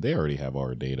 and I mean, they already have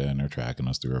our data, and they're tracking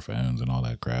us through our phones and all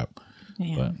that crap.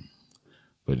 Yeah.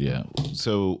 But yeah.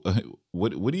 So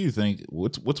what do you think?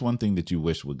 What's one thing that you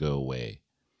wish would go away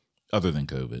other than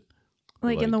COVID?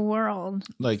 Like in the world,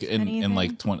 like in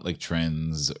like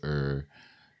trends or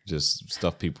just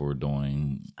stuff people were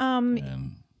doing.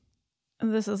 And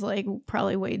this is like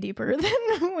probably way deeper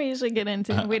than we should get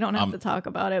into. We don't have to talk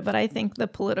about it, but I think the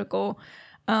political,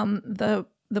 the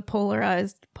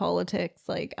polarized politics,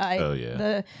 like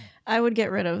I would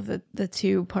get rid of the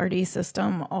 2-party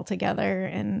system altogether,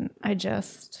 and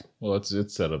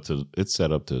it's set up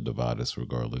to divide us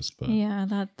regardless. But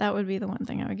yeah, that would be the one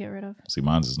thing I would get rid of. See,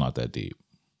 mine's is not that deep.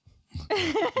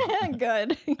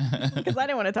 Good, because I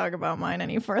didn't want to talk about mine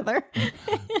any further.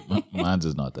 Mine's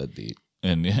is not that deep,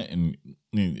 and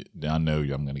I know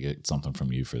I'm going to get something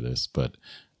from you for this, but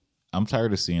I'm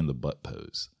tired of seeing the butt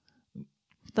pose.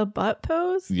 The butt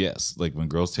pose? Yes, like when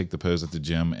girls take the pose at the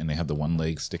gym and they have the one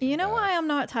leg sticking. You know why I'm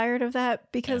not tired of that?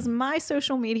 Because my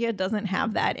social media doesn't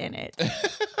have that in it.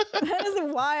 That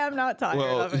is why I'm not tired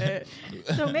of it.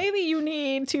 So maybe you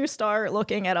need to start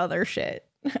looking at other shit.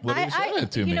 Well, they showed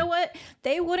it to me. You know what?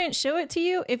 They wouldn't show it to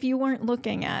you if you weren't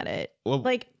looking at it. Well,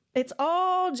 like, it's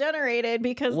all generated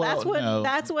because that's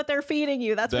what they're feeding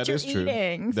you. That's what you're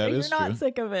eating. So you're not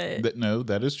sick of it. No,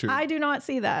 that is true. I do not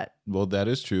see that. Well, that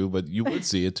is true, but you would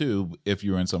see it too if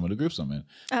you were in some of the groups I'm in.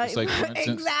 It's like, for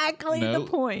instance, exactly the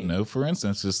point. No, for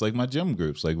instance, just like my gym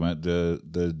groups, like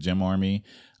the gym army.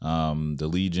 the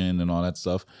Legion and all that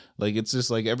stuff. Like, it's just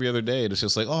like every other day. It's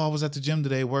just like, oh, I was at the gym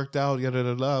today, worked out, yada, yada,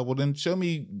 yada. Well, then show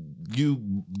me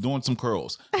you doing some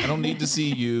curls. I don't need to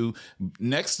see you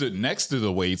next to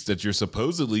the weights that you're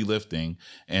supposedly lifting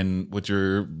and with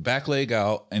your back leg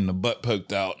out and the butt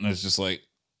poked out. And it's just like,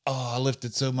 oh, I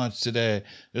lifted so much today.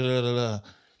 Da, da, da, da.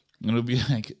 And it'll be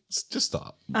like, just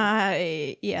stop.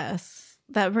 Yes.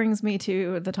 That brings me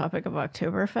to the topic of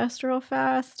Oktoberfest real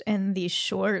fast and these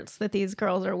shorts that these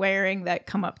girls are wearing that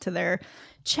come up to their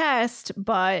chest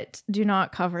but do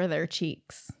not cover their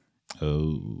cheeks.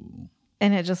 Oh.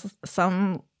 And it just,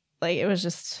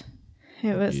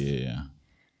 it was. Yeah.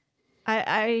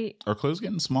 Are clothes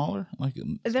getting smaller? Like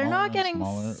they're not getting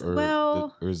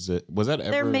smaller, or is it? Was that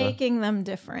ever? They're making them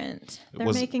different.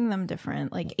 They're making them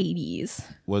different, like 80s.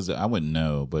 Was it? I wouldn't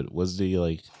know, but was the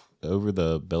like over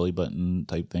the belly button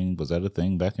type thing? Was that a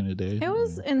thing back in the day? It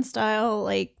was in style,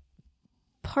 like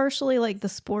partially like the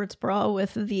sports bra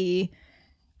with the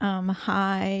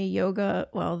high yoga,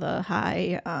 the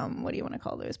high what do you want to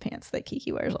call those pants that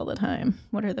Kiki wears all the time?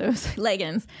 What are those?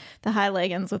 Leggings. The high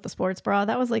leggings with the sports bra.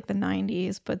 That was like the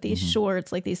 90s, but these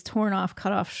shorts, like these torn off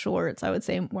cut off shorts, I would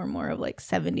say were more of like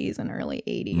 70s and early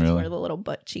 80s. Really? Where the little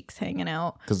butt cheeks hanging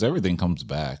out. Because everything comes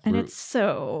back. And it's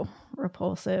so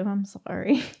repulsive. I'm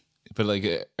sorry. But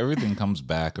like everything comes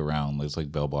back around. It's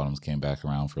like bell bottoms came back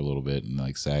around for a little bit, and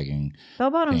like sagging. Bell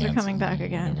bottoms are coming back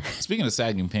again. Speaking of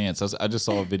sagging pants, I just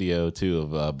saw a video too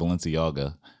of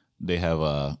Balenciaga. They have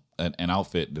an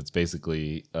outfit that's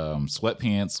basically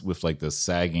sweatpants with like the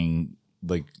sagging,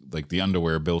 like the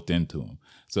underwear built into them,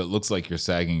 so it looks like you're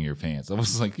sagging your pants. I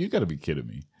was like, you got to be kidding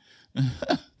me.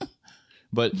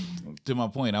 But to my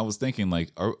point, I was thinking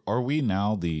like, are we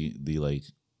now the like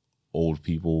old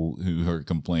people who are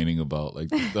complaining about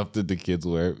like stuff that the kids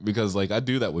wear? Because like I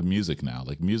do that with music now.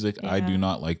 Like music, yeah. I do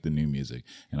not like the new music,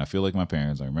 and I feel like my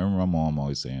parents. I remember my mom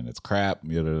always saying it's crap,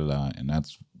 and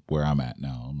that's where I'm at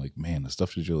now. I'm like, man, the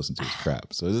stuff that you listen to is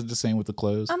crap. So is it the same with the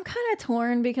clothes? I'm kind of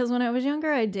torn because when I was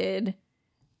younger,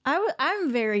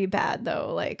 I'm very bad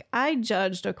though. Like I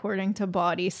judged according to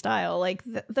body style. Like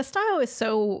the style is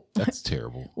so that's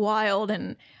terrible, wild,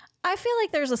 and I feel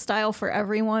like there's a style for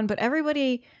everyone, but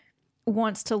everybody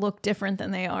wants to look different than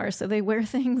they are, so they wear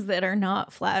things that are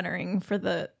not flattering for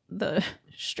the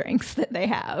strengths that they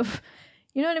have.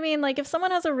 You know what I mean? Like if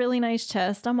someone has a really nice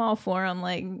chest, I'm all for them.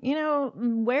 Like,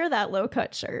 wear that low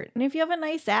cut shirt, and if you have a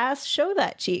nice ass, show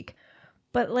that cheek.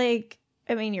 But like,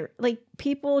 I mean, you're like,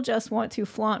 people just want to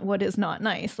flaunt what is not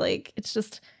nice. Like it's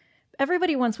just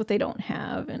everybody wants what they don't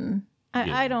have, and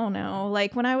I don't know,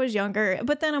 like when I was younger,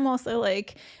 but then I'm also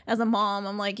like, as a mom,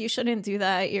 I'm like, you shouldn't do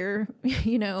that. You're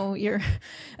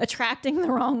attracting the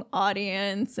wrong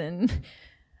audience.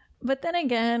 But then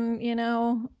again,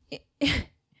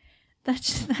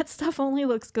 that stuff only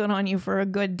looks good on you for a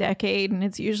good decade. And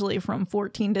it's usually from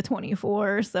 14 to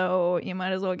 24. So you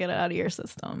might as well get it out of your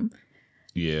system.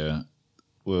 Yeah.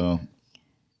 Well,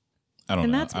 I don't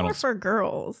know. And that's more for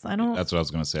girls. That's what I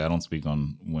was going to say. I don't speak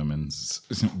on women's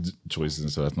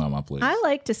choices, so that's not my place. I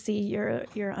like to see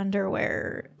your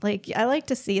underwear. Like, I like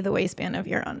to see the waistband of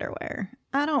your underwear.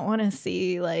 I don't want to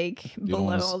see, like,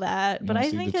 below that, but I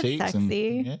think it's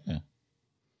sexy. Yeah.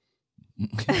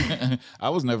 I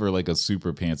was never, like, a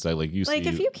super pants guy. Like,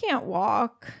 if you can't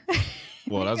walk...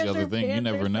 Well, that's the other thing. You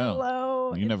never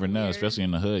know. You never know, especially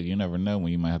in the hood. You never know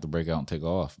when you might have to break out and take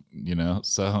off,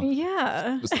 So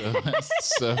yeah.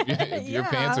 So if your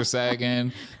pants are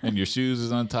sagging and your shoes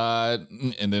is untied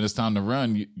and then it's time to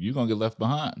run, you're going to get left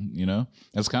behind,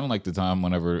 That's kind of like the time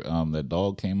whenever that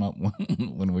dog came up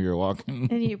when we were walking.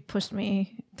 And you pushed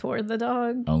me toward the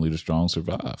dog. Only the strong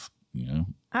survive.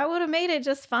 I would have made it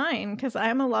just fine because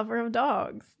I'm a lover of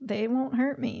dogs. They won't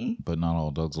hurt me. But not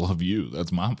all dogs love you.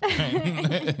 That's my point.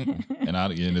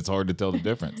 and it's hard to tell the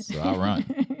difference. So I run.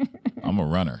 I'm a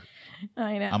runner.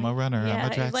 I know. I'm a runner. Yeah,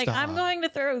 I'm a track he's like, star. I'm going to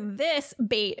throw this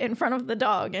bait in front of the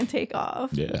dog and take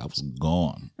off. Yeah, I was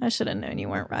gone. I should have known you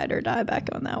weren't ride or die back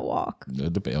on that walk.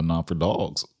 It depends, not for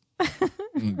dogs.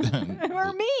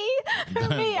 Or me.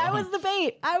 I was the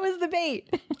bait.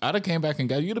 I'd have came back and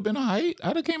got you. You'd have been all right.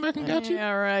 I'd have came back and got you.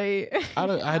 Yeah, right.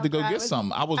 I had to go get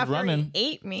something. I was running.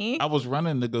 He ate me. I was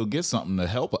running to go get something to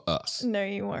help us. No,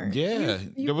 you weren't. Yeah,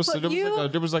 you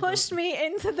pushed me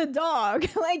into the dog.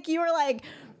 Like you were like.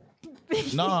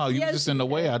 No, you were just in the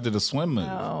way. I did a swim move.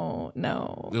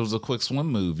 No. It was a quick swim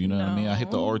move. You know what I mean? I hit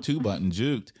the R2 button,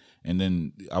 juked, and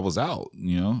then I was out.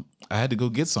 I had to go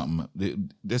get something.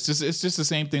 It's just the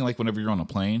same thing. Like whenever you're on a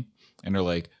plane and they're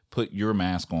like, put your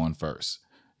mask on first.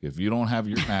 If you don't have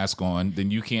your mask on, then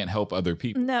you can't help other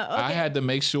people. No, okay. I had to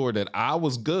make sure that I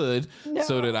was good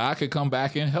so that I could come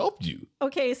back and help you.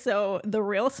 Okay, so the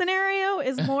real scenario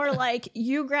is more like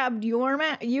you grabbed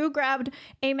you grabbed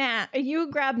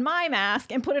my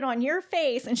mask and put it on your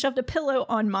face and shoved a pillow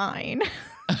on mine.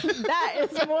 That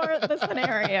is more the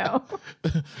scenario.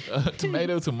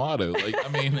 Tomato. Like, I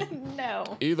mean,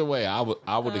 no. Either way, I would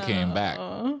have came back.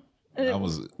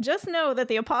 Just know that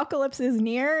the apocalypse is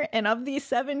near, and of these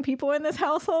 7 people in this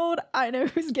household, I know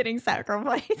who's getting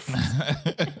sacrificed.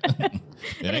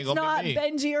 It's not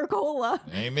Benji or Cola.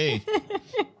 It ain't me.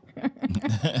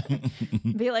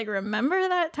 Be like, remember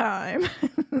that time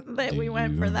that we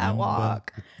went for that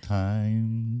walk?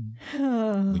 Time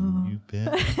when you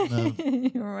bet.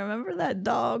 Remember that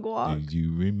dog walk? Do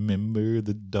you remember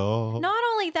the dog? Not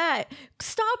only that,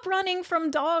 stop running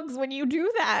from dogs when you do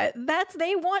that.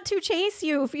 They want to chase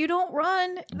you. If you don't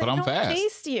run, they don't fast.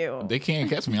 chase you. They can't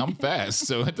catch me. I'm fast,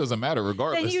 so it doesn't matter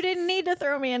regardless. Then you didn't need to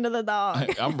throw me into the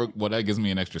dog. Well, that gives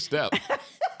me an extra step.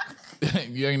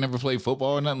 You ain't never played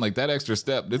football or nothing like that. Extra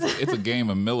step. It's a game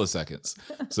of milliseconds.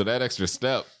 So that extra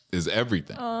step is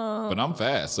everything. But I'm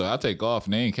fast, so I take off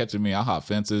and they ain't catching me. I hop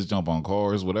fences, jump on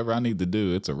cars, whatever I need to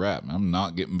do. It's a wrap. I'm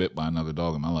not getting bit by another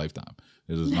dog in my lifetime.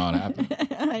 It is not happening.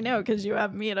 I know, because you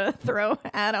have me to throw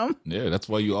at them. Yeah, that's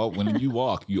why when you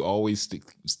walk, you always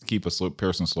keep a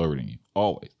person slower than you.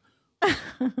 Always.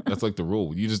 That's like the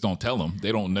rule. You just don't tell them.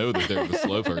 They don't know that they're the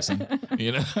slow person.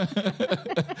 You know,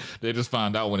 they just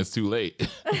find out when it's too late.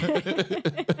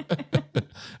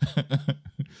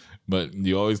 But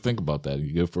you always think about that.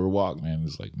 You go for a walk, man.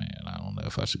 It's like, man, I don't know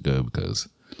if I should go because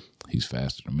he's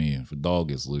faster than me. If a dog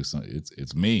gets loose,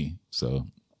 it's me. So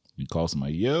you call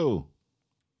somebody, yo,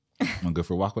 want to go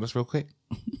for a walk with us real quick?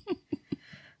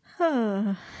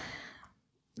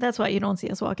 That's why you don't see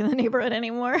us walk in the neighborhood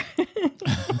anymore.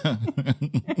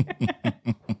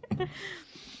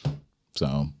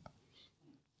 So,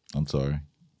 I'm sorry.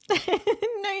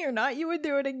 No, you're not. You would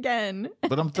do it again.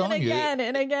 But I'm telling you.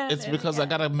 And again. It's because I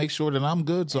got to make sure that I'm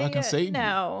good so I can save you.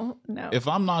 No. If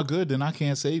I'm not good, then I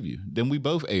can't save you. Then we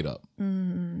both ate up.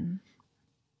 Mm.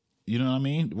 You know what I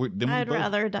mean? I'd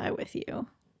rather die with you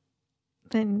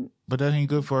than but that ain't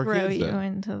good for our kids, throw you though.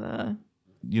 Into the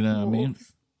You know wolves. what I mean?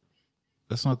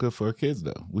 That's not good for our kids,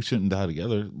 though. We shouldn't die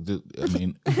together. I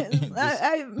mean,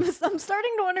 I'm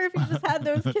starting to wonder if you just had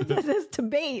those kids as this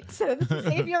debate so to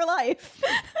save your life.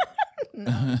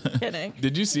 No, I'm kidding.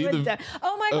 Did you see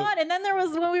Oh my God. And then there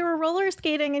was when we were roller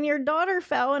skating and your daughter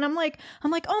fell and I'm like, oh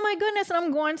my goodness. And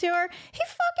I'm going to her. He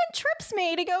fucking trips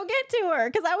me to go get to her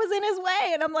because I was in his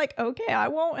way. And I'm like, okay, I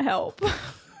won't help.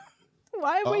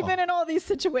 Why have we been in all these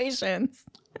situations?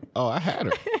 Oh, I had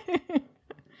her.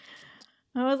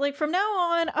 I was like, from now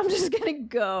on, I'm just going to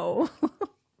go.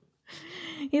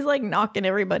 He's like knocking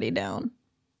everybody down.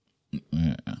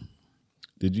 Yeah.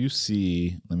 Did you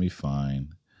see? Let me find.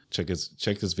 Check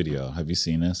this video. Have you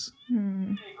seen this?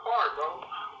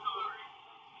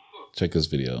 Check this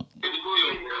video.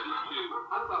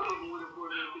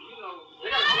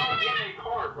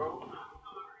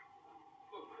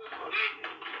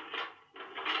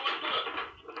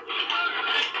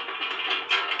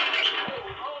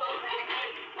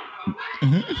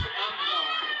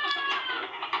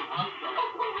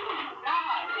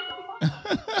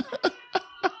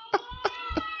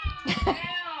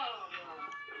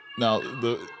 Now,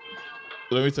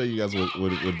 let me tell you guys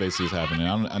what basically is happening.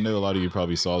 I know a lot of you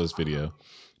probably saw this video,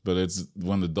 but it's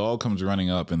when the dog comes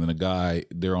running up and then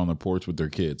they're on the porch with their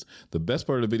kids. The best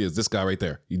part of the video is this guy right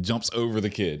there. He jumps over the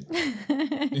kid.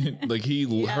 Like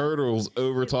he hurdles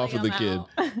over top of the kid.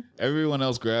 Everyone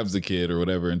else grabs the kid or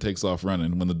whatever and takes off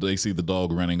running when they see the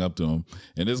dog running up to him.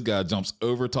 And this guy jumps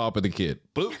over top of the kid.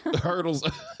 Boop, hurdles.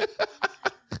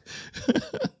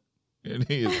 And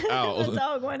he is out. The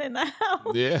dog went in the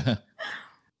house. Yeah.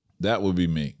 That would be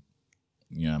me.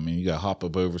 You know what I mean? You got to hop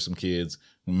up over some kids.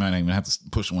 You might even have to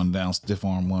push one down, stiff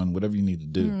arm one, whatever you need to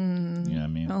do. You know what I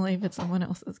mean? Only if it's someone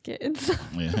else's kids.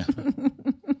 Yeah.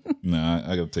 No,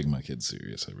 I got to take my kids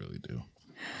serious. I really do.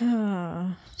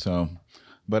 So,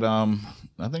 but I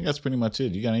think that's pretty much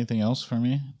it. You got anything else for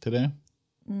me today?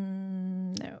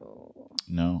 No.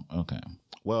 No? Okay.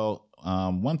 Well,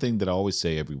 one thing that I always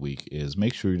say every week is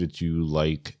make sure that you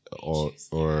like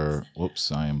or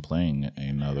whoops, I am playing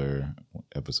another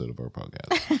episode of our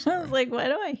podcast. I was like, why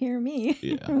do I hear me?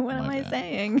 Yeah, what am I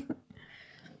saying?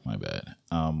 My bad.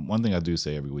 One thing I do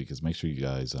say every week is make sure you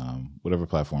guys, whatever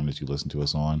platform that you listen to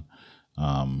us on,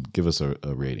 give us a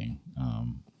rating.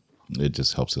 It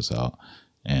just helps us out.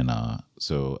 And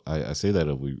so I say that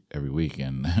every week,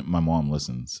 and my mom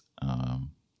listens.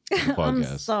 podcast.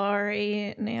 I'm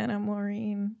sorry, Nana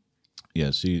Maureen.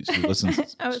 Yeah, she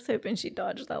listens. I was hoping she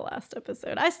dodged that last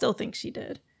episode. I still think she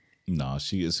did. No,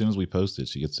 she as soon as we post it,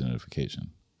 she gets the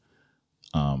notification.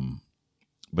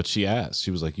 But she asked.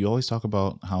 She was like, "You always talk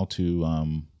about how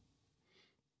to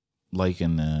like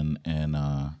and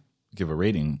give a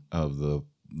rating of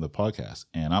the podcast."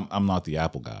 And I'm not the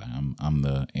Apple guy. I'm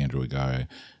the Android guy.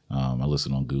 I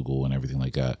listen on Google and everything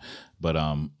like that. But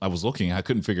I was looking, I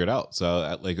couldn't figure it out.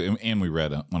 So and we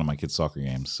read one of my kids' soccer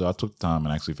games. So I took the time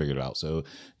and actually figured it out. So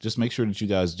just make sure that you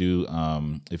guys do,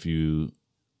 if you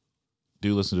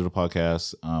do listen to the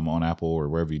podcast on Apple or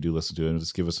wherever you do listen to it,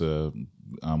 just give us a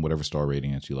whatever star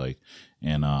rating that you like.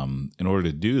 And in order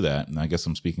to do that, and I guess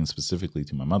I'm speaking specifically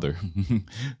to my mother,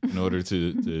 in order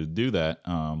to do that,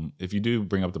 if you do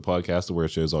bring up the podcast to where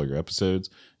it shows all your episodes,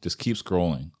 just keep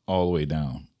scrolling all the way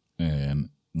down. And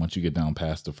once you get down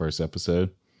past the first episode,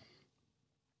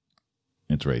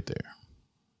 it's right there.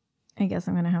 I guess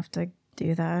I'm going to have to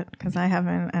do that because I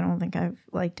don't think I've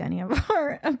liked any of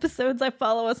our episodes. I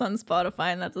follow us on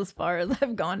Spotify, and that's as far as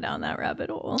I've gone down that rabbit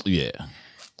hole. Yeah.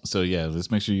 So yeah,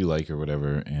 just make sure you like or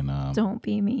whatever, and don't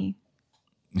be me.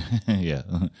 Yeah.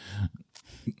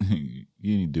 You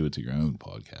need to do it to your own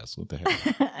podcast. What the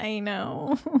heck? I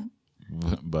know.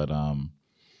 But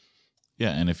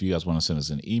yeah, and if you guys want to send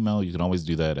us an email, you can always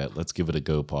do that at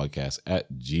letsgiveitago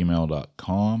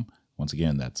podcast@gmail.com. Once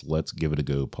again, that's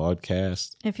letsgiveitago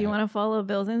podcast. If you want to follow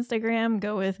Bill's Instagram,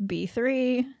 go with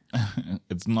B3.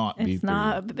 It's not B3. It's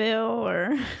not Bill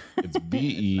or it's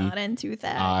B-E. Not into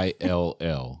that.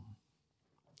 I-L-L.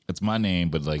 It's my name,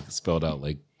 but like spelled out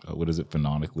like, what is it,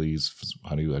 phonetically?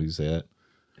 How do you say that?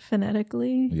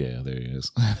 Phonetically? Yeah, there he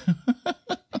is.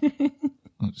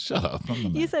 Shut up.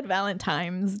 You said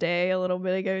Valentine's Day a little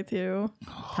bit ago too.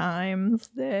 Times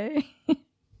Day.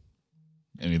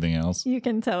 Anything else? You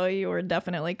can tell you were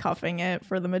definitely cuffing it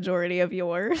for the majority of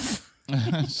yours.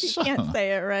 You can't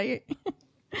say it right.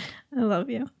 I love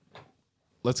you.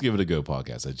 Let's give it a go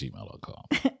podcast@gmail.com.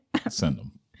 Send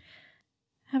them.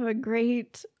 Have a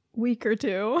great week or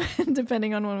two,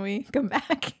 depending on when we come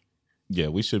back. Yeah,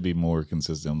 we should be more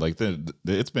consistent. Like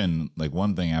it's been like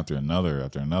one thing after another.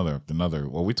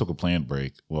 Well, we took a planned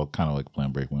break. Well, kind of like a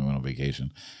planned break when we went on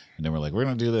vacation. And then we're like, we're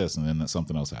going to do this. And then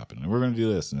something else happened. And we're going to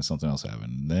do this. And then something else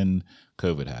happened. And then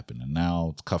COVID happened. And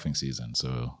now it's cuffing season.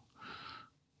 So.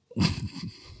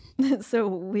 So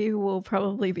we will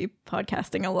probably be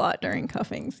podcasting a lot during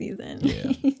cuffing season.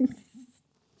 Yeah.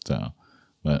 So.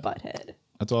 But Butthead.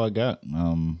 That's all I got.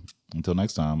 Until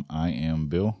next time, I am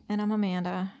Bill. And I'm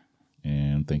Amanda.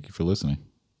 And thank you for listening.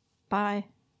 Bye.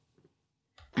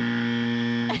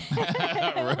 Wrong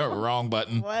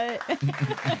button. What? I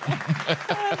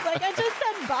was like, I just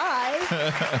said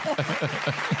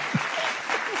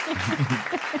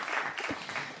bye.